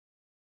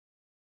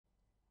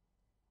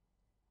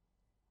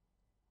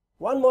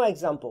One more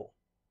example.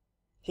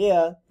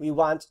 Here we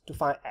want to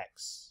find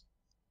x.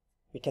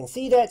 We can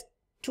see that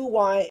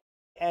 2y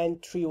and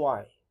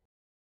 3y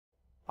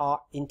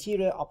are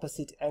interior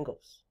opposite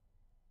angles.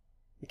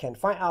 We can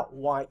find out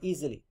y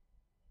easily.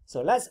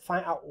 So let's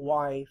find out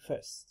y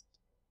first.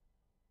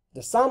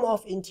 The sum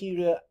of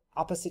interior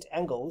opposite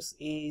angles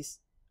is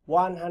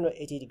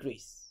 180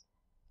 degrees.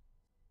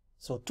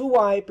 So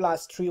 2y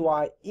plus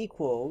 3y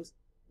equals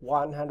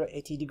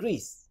 180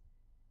 degrees.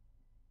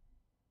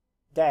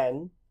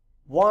 Then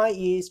y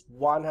is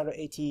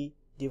 180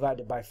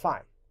 divided by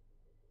 5.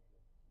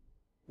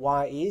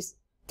 Y is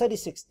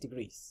 36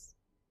 degrees.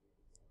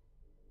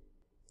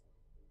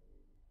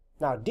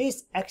 Now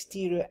this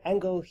exterior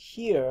angle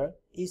here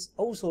is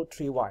also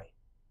 3y.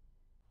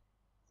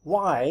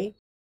 Why?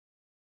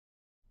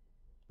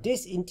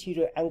 This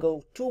interior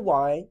angle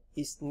 2y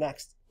is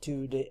next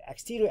to the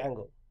exterior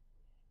angle,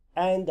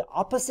 and the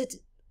opposite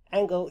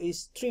angle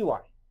is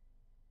 3y,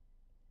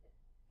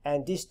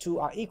 and these two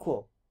are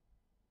equal.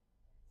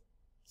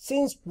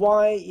 Since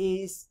y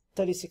is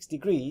 36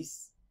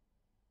 degrees,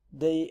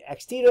 the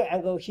exterior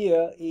angle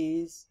here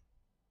is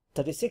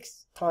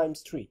 36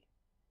 times 3,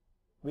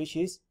 which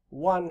is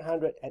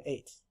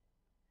 108.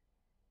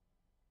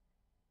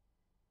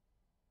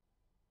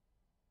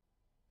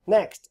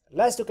 Next,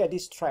 let's look at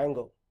this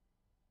triangle.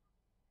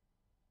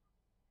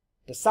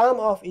 The sum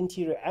of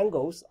interior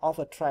angles of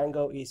a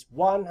triangle is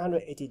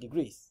 180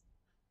 degrees.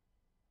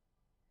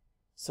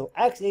 So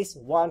x is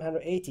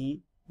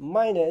 180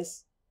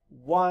 minus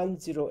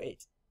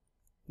 108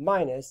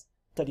 minus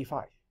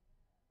 35.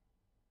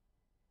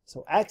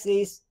 So x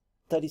is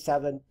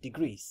 37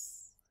 degrees.